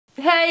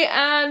Hey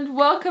and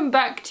welcome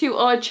back to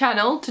our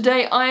channel.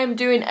 Today I am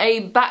doing a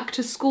back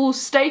to school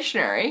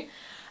stationery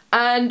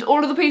and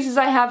all of the pieces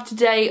I have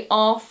today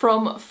are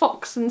from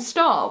Fox and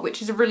Star,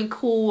 which is a really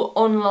cool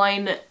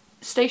online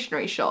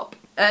stationery shop.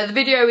 The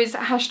video is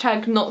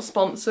hashtag not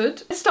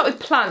sponsored. Let's start with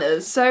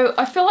planners. So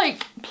I feel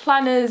like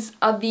planners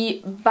are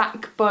the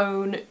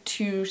backbone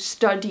to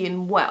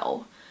studying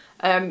well.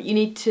 You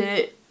need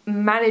to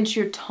manage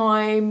your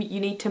time, you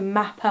need to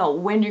map out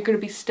when you're going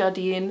to be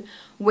studying,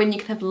 when you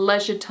can have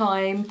leisure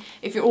time.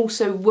 If you're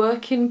also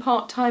working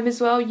part-time as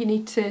well, you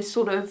need to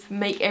sort of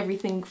make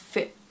everything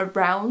fit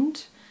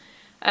around.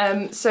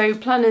 So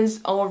planners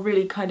are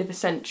really kind of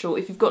essential.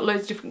 If you've got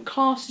loads of different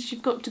classes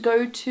you've got to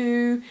go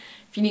to,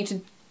 if you need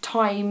to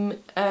time,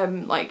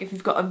 like if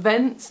you've got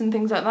events and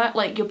things like that,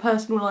 like your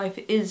personal life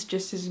is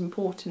just as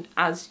important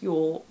as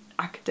your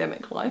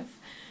academic life.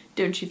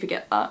 Don't you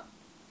forget that.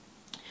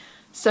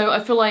 So I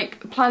feel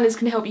like planners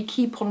can help you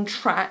keep on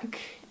track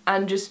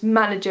and just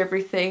manage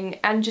everything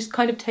and just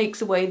kind of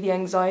takes away the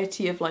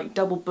anxiety of like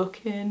double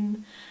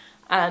booking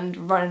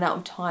and running out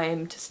of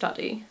time to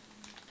study.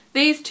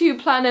 These two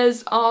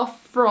planners are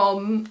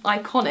from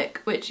Iconic,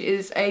 which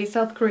is a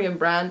South Korean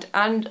brand,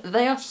 and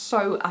they are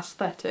so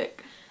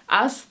aesthetic.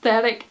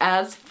 Aesthetic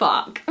as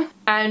fuck.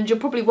 And you're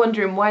probably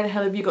wondering, why the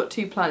hell have you got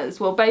two planners?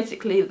 Well,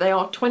 basically they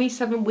are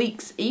 27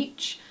 weeks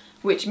each,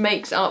 which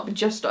makes up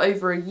just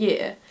over a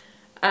year.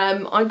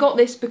 I got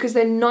this because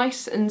they're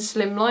nice and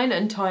slimline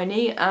and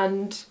tiny,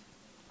 and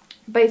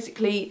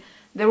basically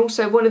they're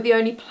also one of the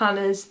only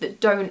planners that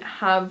don't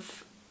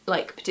have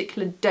like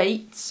particular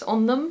dates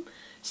on them.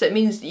 So it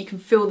means that you can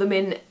fill them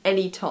in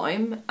any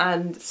time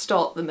and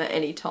start them at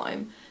any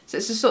time. So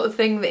it's the sort of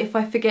thing that if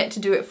I forget to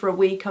do it for a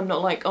week, I'm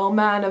not like, oh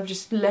man, I've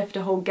just left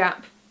a whole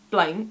gap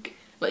blank.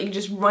 Like, you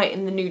just write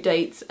in the new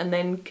dates and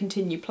then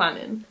continue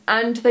planning.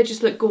 And they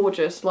just look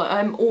gorgeous. Like,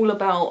 I'm all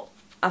about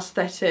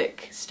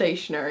aesthetic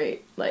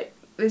stationery. Like,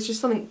 there's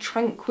just something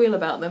tranquil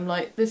about them.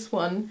 Like this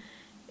one,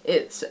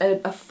 it's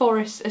a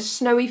forest, a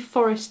snowy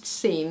forest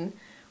scene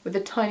with a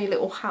tiny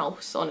little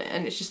house on it,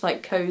 and it's just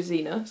like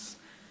coziness.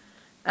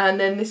 And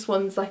then this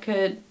one's like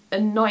a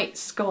night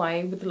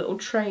sky with a little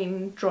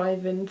train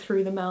driving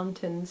through the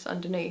mountains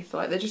underneath.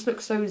 Like, they just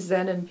look so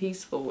zen and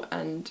peaceful.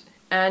 And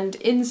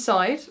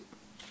inside,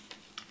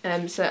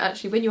 so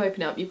actually when you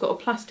open it up, you've got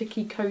a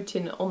plasticky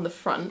coating on the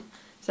front.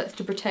 So that's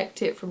to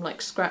protect it from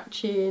like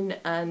scratching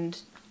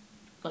and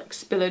like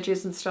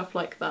spillages and stuff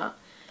like that.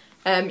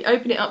 You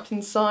open it up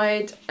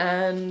inside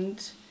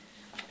and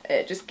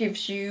it just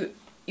gives you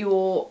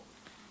your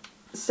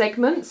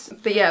segments.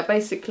 But yeah,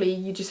 basically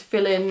you just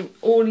fill in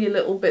all your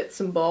little bits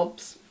and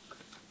bobs.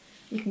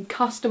 You can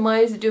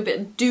customise it, do a bit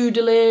of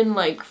doodling,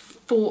 like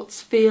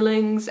thoughts,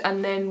 feelings,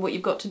 and then what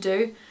you've got to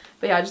do.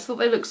 But yeah, I just thought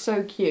they looked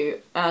so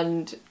cute,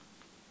 and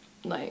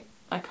like,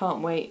 I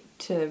can't wait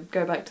to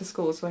go back to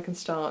school so I can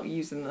start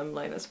using them.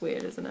 Like, that's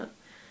weird, isn't it?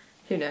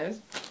 Who knows?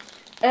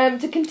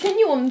 To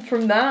continue on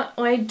from that,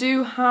 I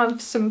do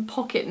have some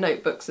pocket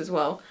notebooks as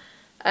well.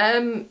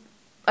 I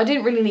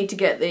didn't really need to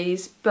get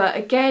these, but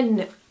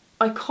again,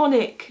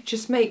 Iconic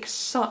just makes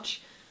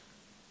such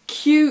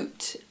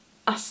cute,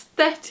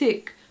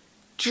 aesthetic,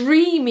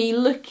 dreamy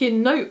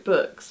looking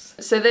notebooks.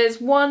 So there's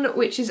one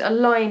which is a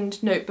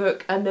lined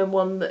notebook and then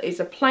one that is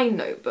a plain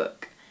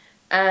notebook.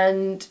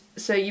 And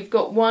so you've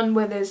got one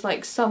where there's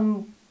like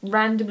some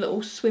random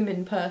little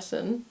swimming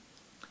person.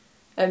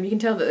 You can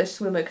tell that they're a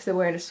swimmer because they're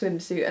wearing a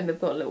swimsuit and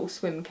they've got a little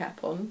swim cap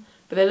on.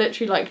 But they're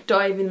literally like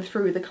diving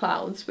through the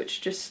clouds,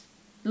 which just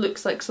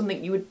looks like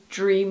something you would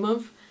dream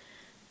of.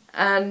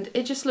 And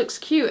it just looks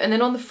cute. And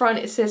then on the front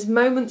it says,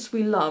 "Moments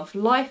we love.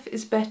 Life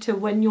is better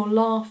when you're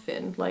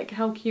laughing." Like,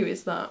 how cute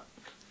is that?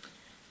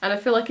 And I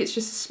feel like it's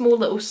just a small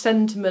little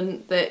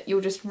sentiment that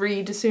you'll just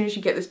read as soon as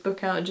you get this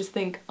book out and just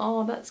think,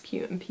 oh, that's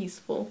cute and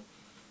peaceful.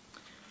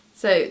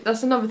 So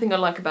that's another thing I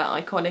like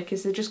about Iconic,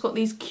 is they've just got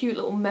these cute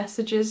little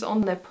messages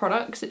on their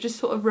products that just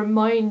sort of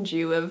remind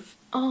you of,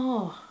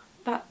 oh,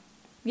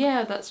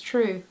 yeah, that's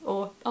true,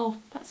 or oh,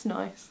 that's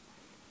nice.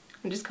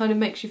 And just kind of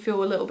makes you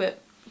feel a little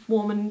bit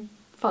warm and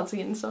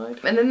fuzzy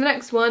inside. And then the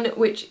next one,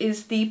 which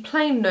is the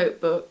plain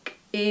notebook,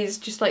 is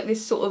just like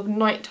this sort of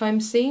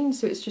nighttime scene.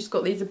 So it's just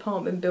got these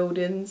apartment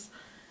buildings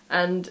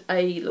and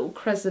a little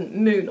crescent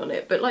moon on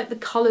it, but like the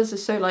colours are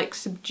so like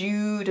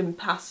subdued and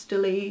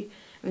pastel-y,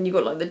 and you've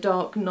got like the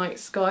dark night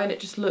sky, and it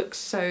just looks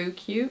so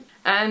cute.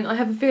 And I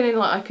have a feeling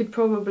like I could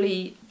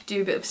probably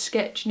do a bit of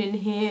sketching in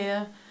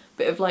here, a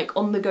bit of like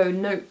on the go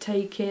note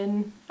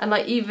taking, and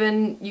like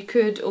even you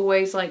could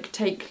always like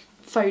take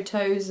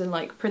photos and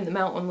like print them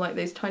out on like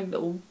those tiny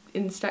little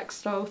Instax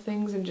style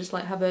things and just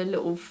like have a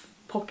little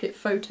pocket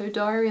photo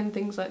diary and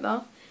things like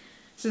that.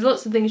 So there's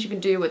lots of things you can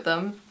do with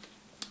them.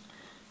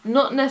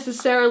 Not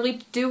necessarily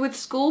to do with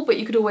school, but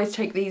you could always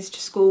take these to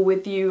school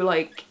with you,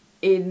 like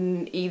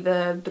in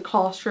either the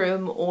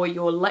classroom or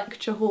your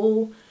lecture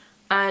hall,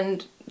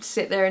 and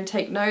sit there and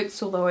take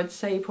notes, although I'd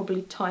say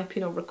probably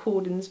typing or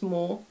recording's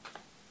more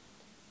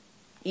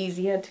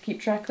easier to keep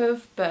track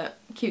of, but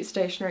cute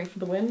stationery for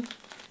the win.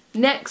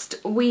 Next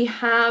we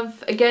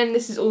have, again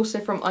this is also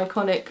from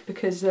Iconic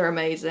because they're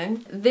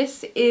amazing.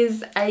 This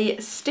is a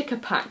sticker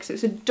pack, so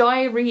it's a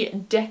diary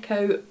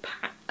deco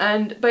pack.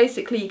 And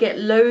basically you get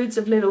loads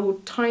of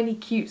little tiny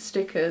cute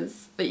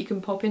stickers that you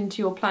can pop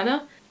into your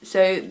planner.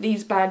 So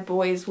these bad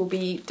boys will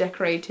be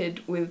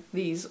decorated with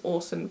these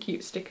awesome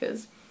cute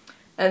stickers.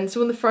 And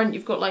so on the front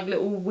you've got like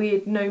little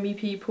weird gnomey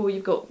people,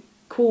 you've got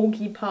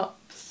corgi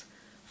pups,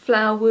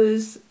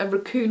 flowers, a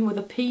raccoon with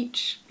a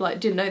peach. Like,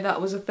 didn't know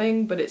that was a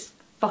thing, but it's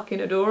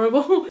fucking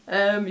adorable.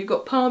 You've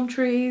got palm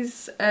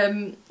trees.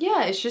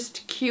 Yeah, it's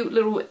just cute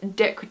little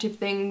decorative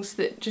things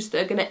that just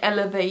are gonna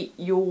elevate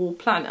your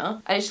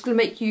planner. And it's just gonna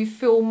make you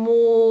feel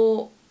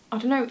more, I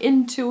don't know,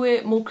 into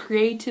it, more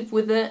creative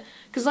with it.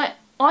 Because like,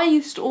 I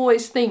used to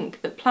always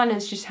think that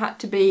planners just had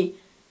to be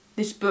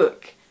this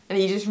book and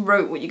you just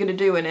wrote what you're gonna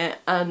do in it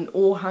and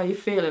or how you're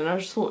feeling. And I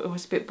just thought it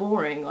was a bit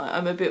boring. Like,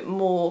 I'm a bit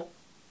more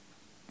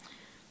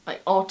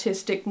like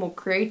artistic, more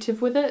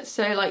creative with it.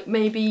 So like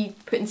maybe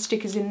putting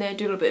stickers in there,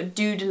 do a little bit of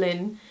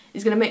doodling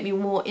is going to make me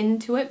more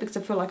into it because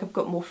I feel like I've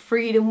got more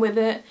freedom with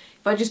it.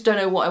 If I just don't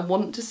know what I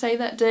want to say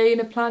that day in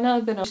a planner,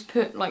 then I'll just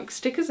put like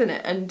stickers in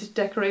it and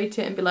decorate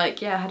it and be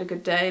like, yeah, I had a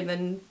good day, and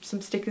then some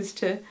stickers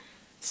to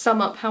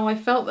sum up how I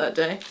felt that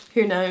day.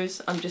 Who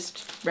knows, I'm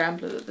just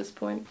rambling at this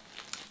point.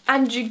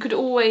 And you could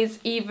always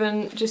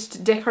even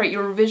just decorate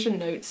your revision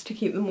notes to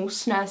keep them all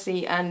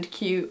snazzy and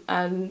cute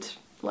and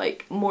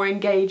like more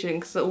engaging,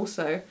 because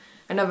also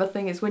another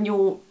thing is when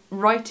you're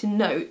writing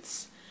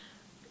notes,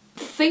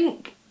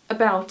 think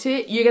about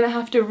it, you're gonna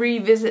have to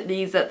revisit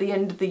these at the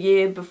end of the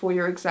year before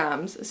your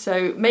exams,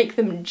 so make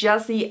them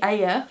jazzy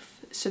AF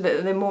so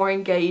that they're more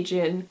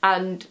engaging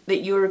and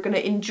that you're gonna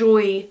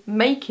enjoy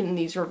making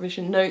these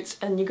revision notes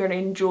and you're gonna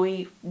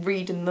enjoy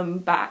reading them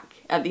back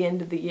at the end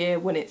of the year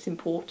when it's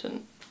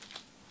important.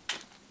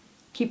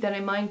 Keep that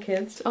in mind,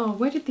 kids. Oh,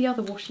 where did the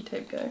other washi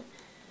tape go?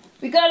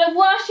 We got a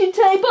washi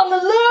tape on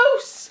the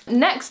loose!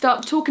 Next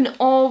up, talking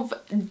of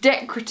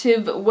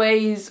decorative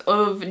ways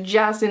of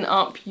jazzing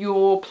up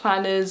your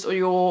planners or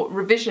your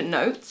revision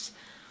notes,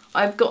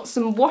 I've got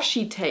some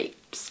washi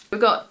tapes. We've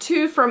got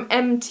two from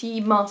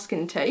MT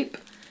Masking Tape,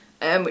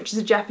 which is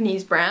a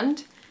Japanese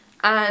brand.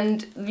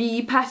 And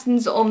the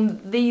patterns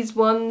on these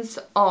ones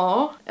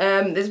are,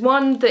 there's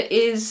one that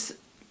is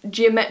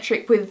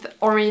geometric with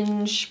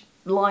orange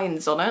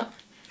lines on it.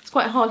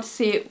 Quite hard to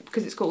see it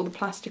because it's got all the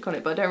plastic on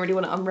it, but I don't really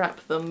want to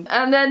unwrap them.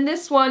 And then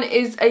this one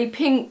is a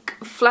pink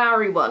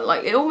flowery one.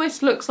 Like, it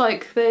almost looks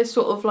like they're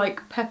sort of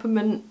like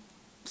peppermint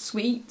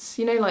sweets,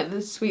 you know, like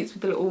the sweets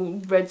with the little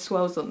red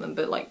swirls on them,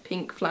 but like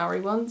pink flowery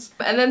ones.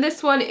 And then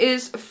this one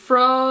is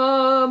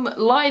from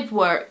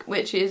Livework,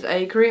 which is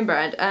a Korean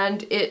brand,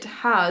 and it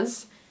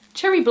has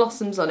cherry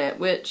blossoms on it,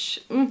 which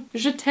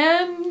je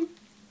t'aime.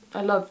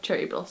 I love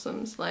cherry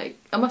blossoms. Like,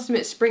 I must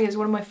admit, spring is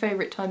one of my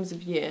favourite times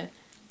of year,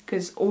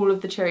 because all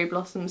of the cherry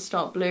blossoms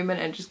start blooming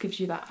and it just gives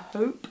you that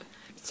hope.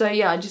 So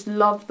yeah, I just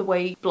love the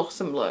way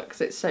blossom looks,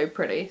 it's so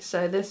pretty.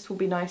 So this will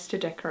be nice to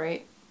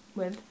decorate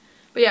with.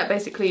 But yeah,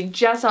 basically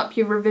jazz up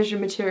your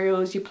revision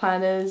materials, your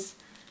planners,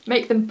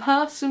 make them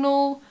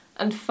personal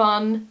and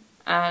fun,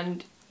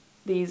 and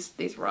these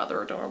are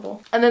rather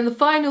adorable. And then the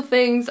final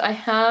things I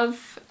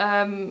have,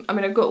 I mean,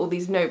 I've got all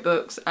these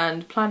notebooks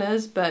and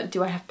planners, but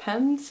do I have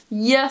pens?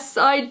 Yes,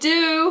 I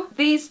do!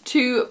 These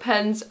two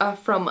pens are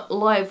from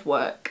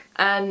Livework,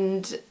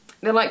 and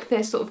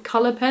they're sort of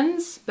colour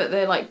pens, but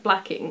they're like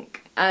black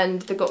ink.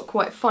 And they've got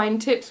quite fine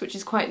tips, which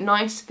is quite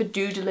nice for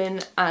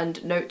doodling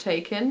and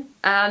note-taking.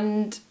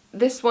 And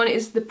this one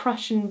is the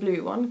Prussian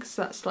blue one, because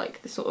that's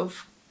like the sort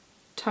of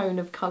tone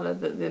of colour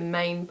that the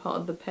main part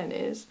of the pen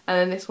is. And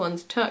then this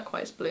one's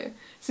turquoise blue.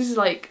 So this is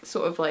like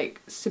sort of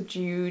like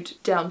subdued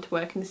down to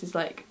work, and this is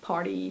like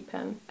party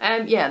pen.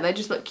 Yeah, they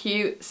just look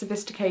cute,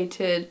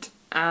 sophisticated,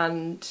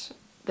 and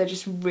they're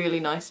just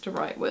really nice to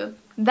write with.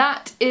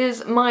 That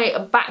is my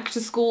back to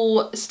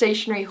school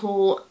stationery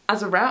haul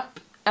as a wrap.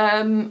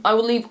 I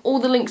will leave all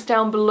the links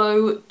down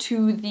below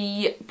to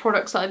the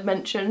products that I've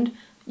mentioned.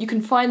 You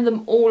can find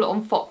them all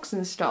on Fox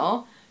and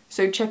Star,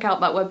 so check out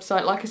that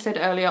website. Like I said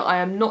earlier, I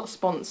am not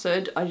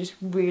sponsored. I just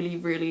really,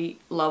 really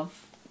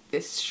love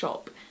this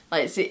shop.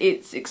 Like,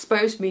 it's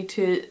exposed me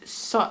to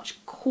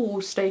such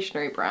cool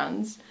stationery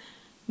brands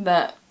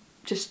that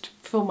just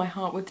fill my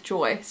heart with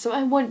joy. So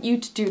I want you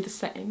to do the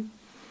same.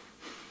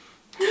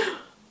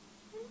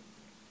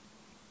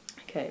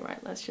 Okay,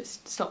 right, let's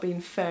just stop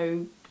being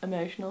faux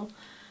emotional.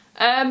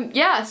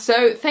 Yeah,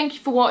 so thank you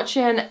for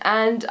watching,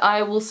 and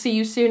I will see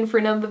you soon for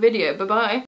another video. Bye bye.